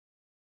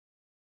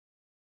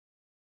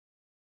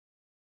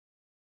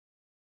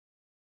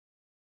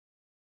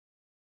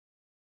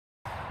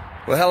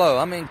Well, hello,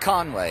 I'm in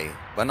Conway,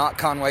 but not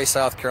Conway,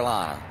 South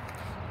Carolina.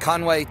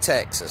 Conway,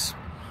 Texas.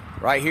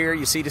 Right here,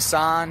 you see the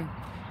sign?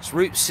 It's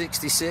Route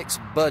 66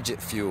 Budget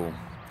Fuel.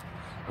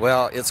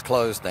 Well, it's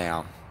closed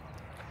down,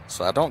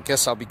 so I don't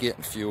guess I'll be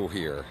getting fuel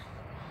here.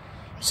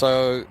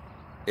 So,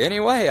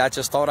 anyway, I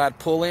just thought I'd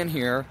pull in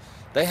here.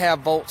 They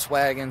have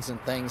Volkswagens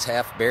and things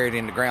half buried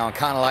in the ground,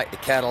 kind of like the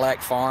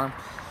Cadillac farm.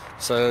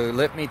 So,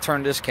 let me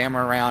turn this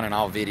camera around and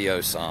I'll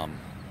video some.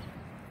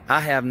 I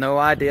have no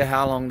idea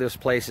how long this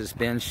place has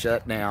been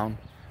shut down,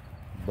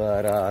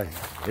 but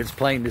it's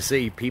plain to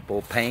see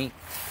people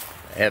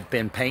have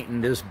been painting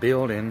this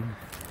building.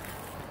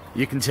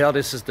 You can tell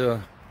this is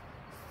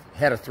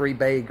had a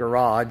 3-bay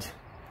garage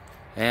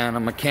and a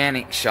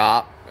mechanic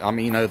shop. I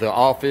mean, the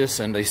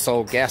office, and they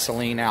sold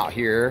gasoline out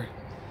here,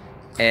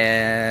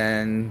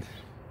 and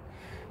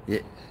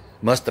it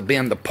must have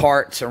been the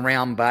parts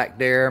around back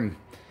there,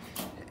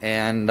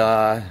 and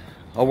a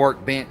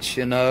workbench,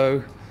 you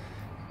know.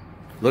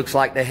 Looks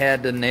like they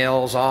had the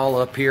nails all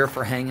up here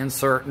for hanging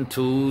certain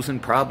tools, and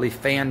probably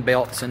fan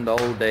belts in the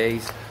old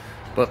days.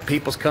 But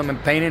people's coming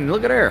painting.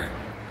 Look at there.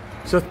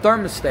 It's a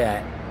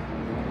thermostat.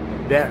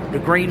 The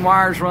green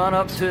wires run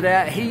up to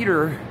that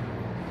heater,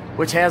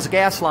 which has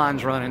gas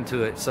lines running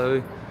to it.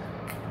 So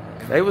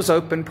they was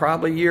open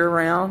probably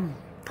year-round,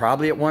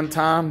 probably at one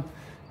time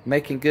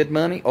making good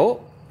money.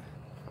 Oh,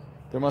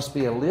 there must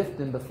be a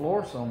lift in the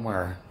floor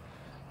somewhere.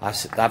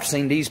 I've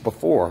seen these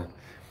before.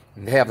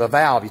 They have the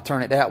valve. You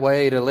turn it that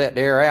way to let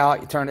the air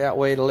out. You turn it that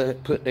way to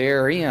put the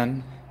air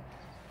in.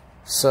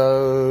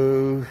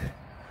 So,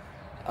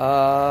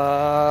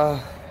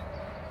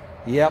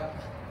 yep.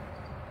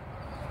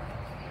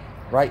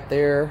 Right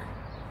there.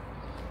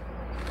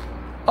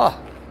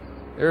 Oh,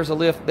 there's a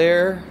lift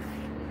there.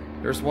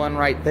 There's one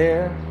right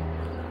there.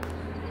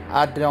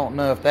 I don't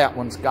know if that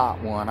one's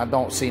got one. I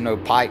don't see no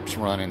pipes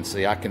running.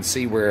 See, I can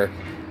see where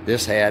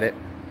this had it.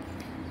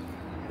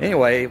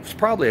 Anyway, it was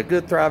probably a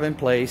good thriving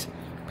place.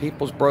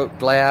 People's broke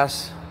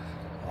glass,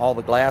 all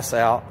the glass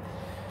out,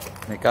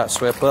 and it got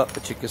swept up,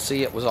 but you could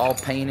see it was all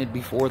painted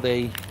before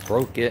they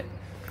broke it.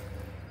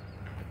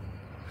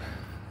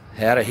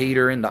 Had a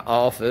heater in the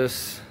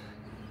office.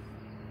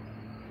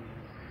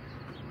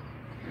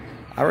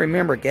 I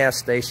remember gas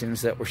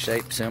stations that were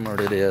shaped similar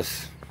to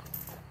this.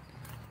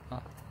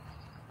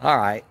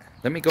 Alright,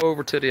 let me go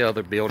over to the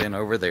other building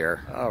over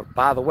there.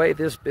 By the way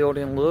this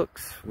building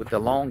looks, with the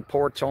long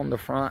porch on the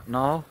front and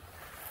all,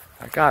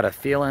 I got a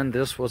feeling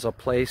this was a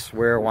place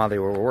where while they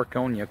were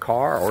working on your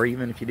car, or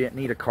even if you didn't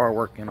need a car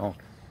working on,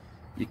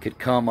 you could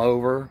come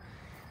over.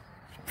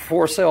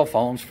 For cell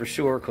phones for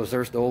sure, because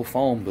there's the old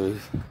phone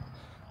booth.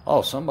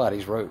 Oh,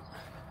 somebody's wrote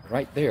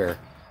right there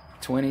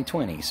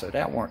 2020, so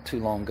that weren't too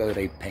long ago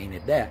they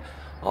painted that.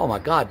 Oh my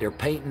God, they're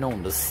painting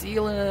on the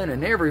ceiling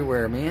and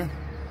everywhere, man.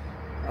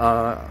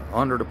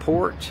 Under the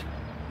porch.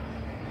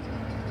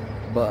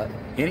 But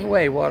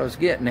anyway, what I was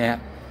getting at,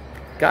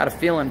 got a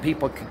feeling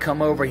people could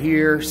come over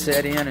here,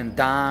 sit in and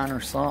dine or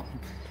something.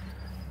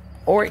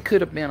 Or it could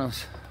have been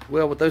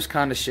well, with those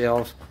kind of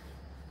shelves,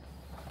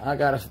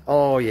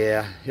 oh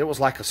yeah, it was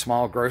like a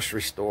small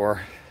grocery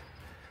store.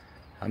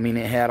 I mean,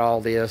 it had all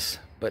this,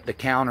 but the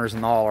counters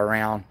and all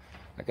around,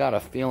 I got a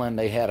feeling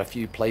they had a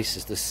few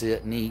places to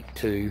sit and eat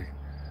too.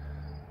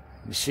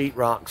 The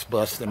sheetrock's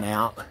busting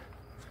out.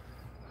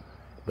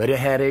 But it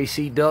had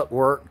AC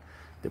ductwork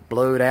that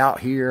blowed out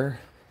here.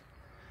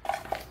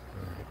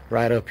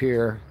 Right up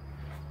here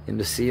in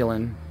the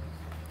ceiling.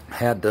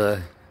 Had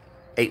the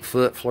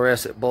 8-foot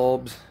fluorescent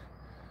bulbs.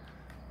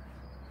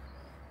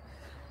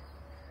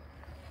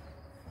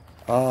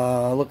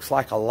 Looks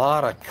like a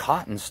lot of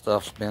cotton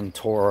stuff's been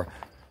tore.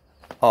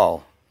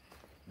 Oh,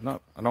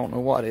 no, I don't know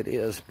what it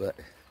is, but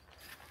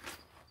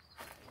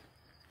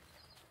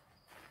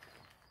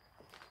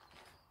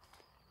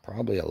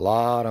probably a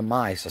lot of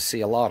mice. I see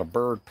a lot of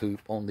bird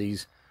poop on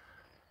these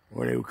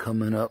where they were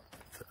coming up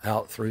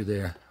out through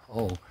there.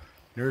 Oh,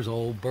 there's an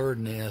old bird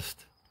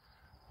nest.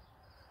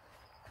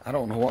 I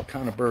don't know what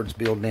kind of birds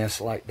build nests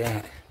like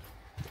that.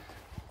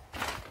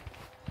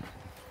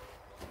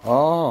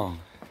 Oh.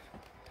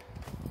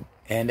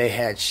 And they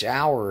had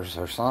showers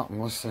or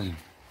something. Let's see.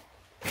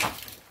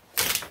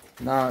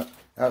 No,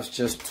 that's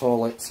just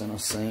toilets and a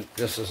sink.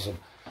 This is a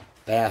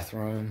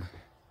bathroom.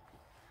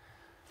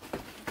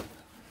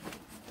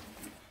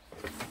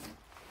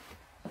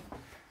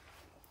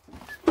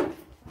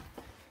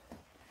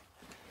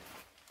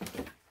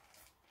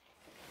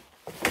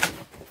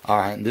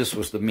 Alright, and this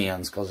was the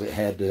men's because it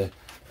had the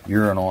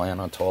urinal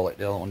and a toilet.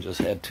 The other one just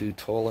had 2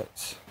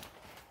 toilets.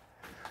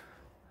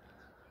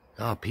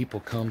 God, people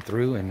come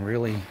through and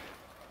really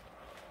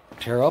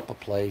tear up a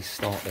place,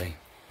 don't they?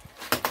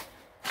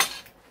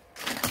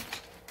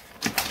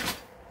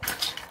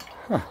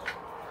 Huh.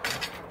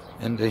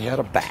 And they had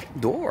a back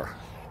door.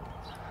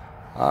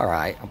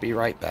 Alright, I'll be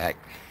right back.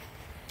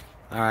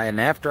 Alright,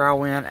 and after I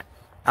went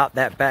out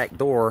that back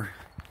door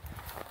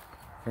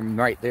from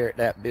right there at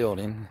that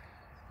building,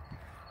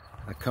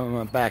 I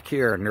come back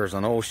here and there's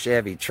an old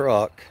Chevy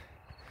truck,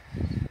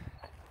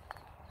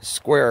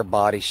 square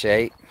body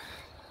shape,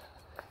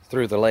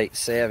 through the late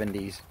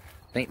 70s.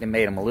 I think they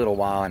made them a little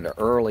while in the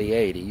early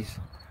 80s.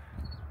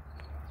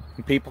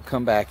 And people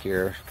come back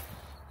here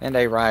and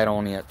they write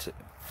on it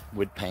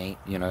with paint.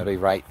 You know, they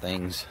write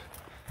things.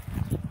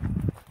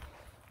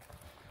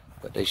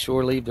 But they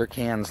sure leave their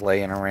cans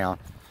laying around.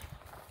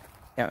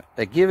 Now,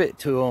 they give it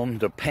to them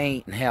to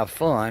paint and have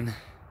fun.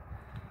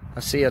 I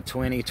see a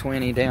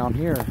 2020 down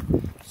here.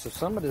 So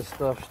some of this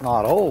stuff's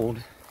not old.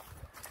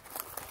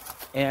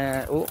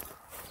 And, oh,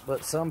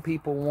 but some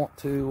people want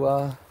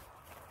to,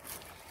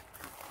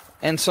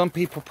 and some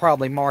people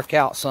probably mark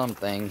out some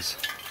things.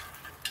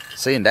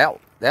 See, and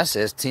that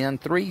says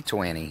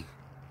 10-3-20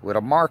 with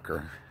a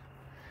marker.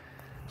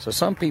 So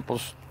some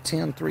people's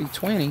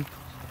 10-3-20,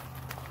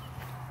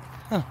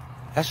 huh,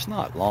 that's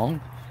not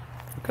long.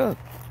 Good.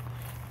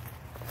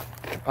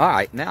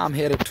 Alright, now I'm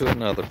headed to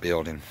another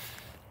building.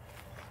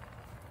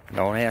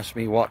 Don't ask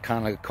me what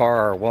kind of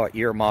car or what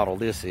year model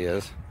this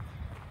is.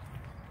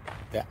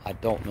 I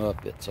don't know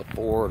if it's a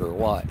Ford or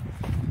what.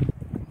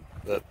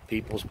 But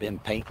people's been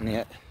painting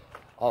it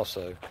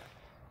also.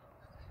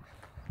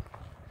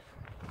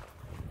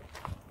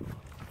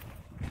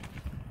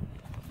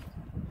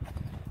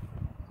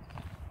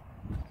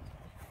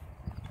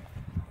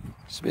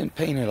 It's been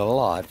painted a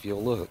lot if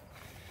you'll look.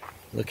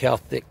 Look how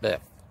thick the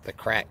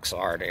cracks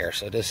are there.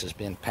 So this has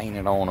been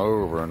painted on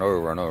over and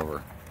over and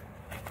over.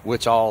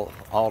 Which all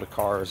the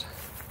cars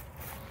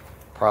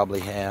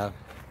probably have.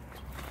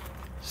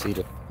 See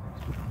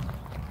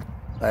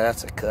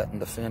that's a cut in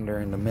the fender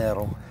in the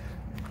metal.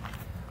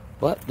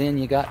 But then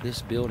you got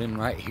this building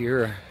right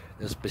here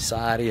that's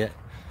beside it.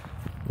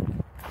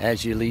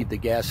 As you leave the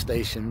gas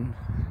station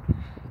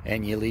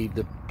and you leave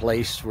the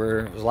place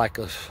where it was like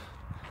a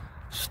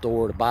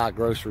store to buy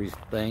grocery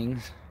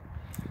things,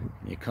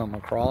 you come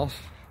across,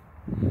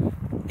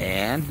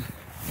 and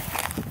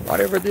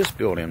whatever this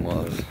building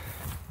was,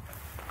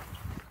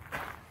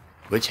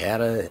 which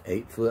had a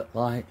 8-foot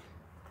light.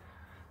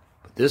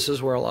 But this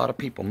is where a lot of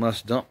people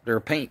must dump their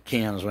paint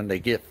cans when they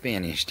get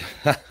finished.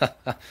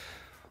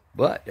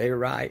 But they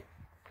write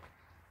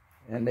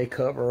and they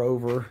cover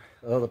over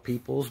other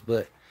people's.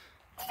 But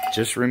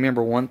just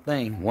remember one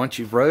thing: once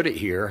you've wrote it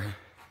here,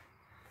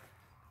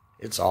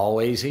 it's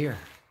always here.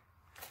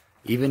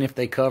 Even if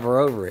they cover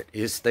over it,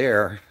 it's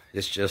there.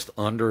 It's just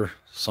under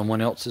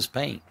someone else's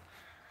paint.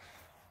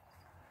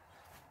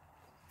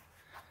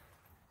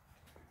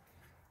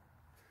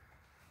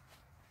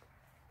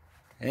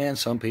 And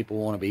some people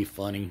want to be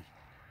funny.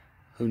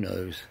 Who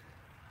knows?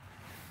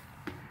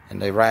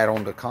 And they write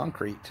on the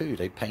concrete too.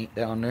 They paint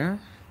down there.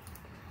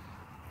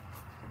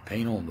 They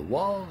paint on the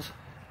walls.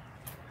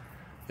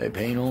 They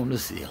paint on the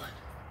ceiling.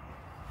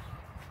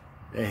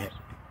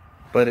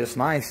 But it's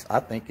nice. I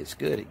think it's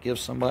good. It gives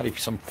somebody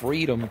some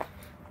freedom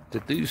to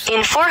do something.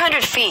 In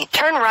 400 feet,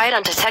 turn right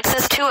onto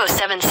Texas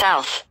 207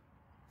 South.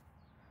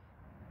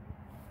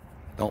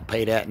 Don't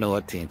pay that no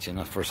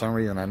attention. For some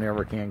reason, I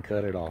never can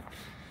cut it off.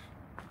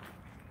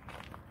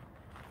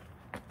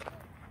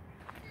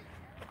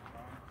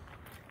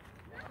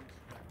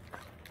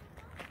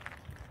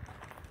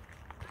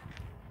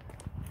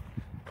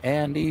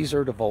 And these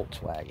are the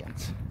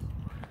Volkswagens.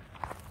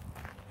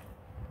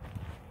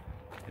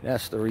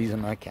 That's the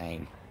reason I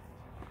came.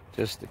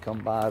 Just to come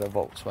by the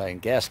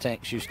Volkswagen. Gas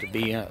tanks used to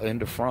be in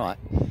the front.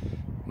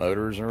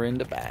 Motors are in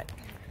the back.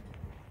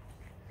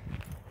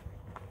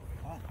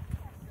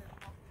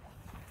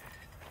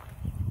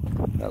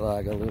 I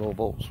like a little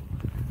Volkswagen.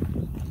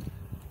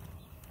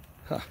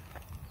 Huh.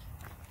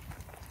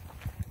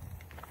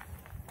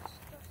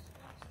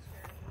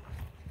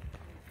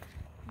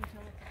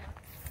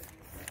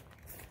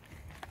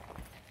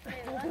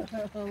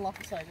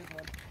 Lopsided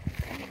one.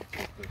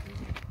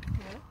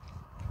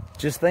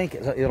 Just think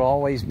it'll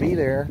always be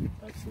there.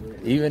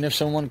 Absolutely. Even if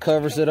someone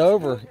covers it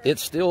over,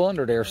 it's still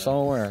under there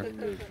somewhere.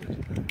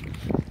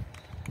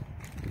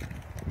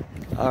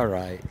 All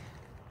right.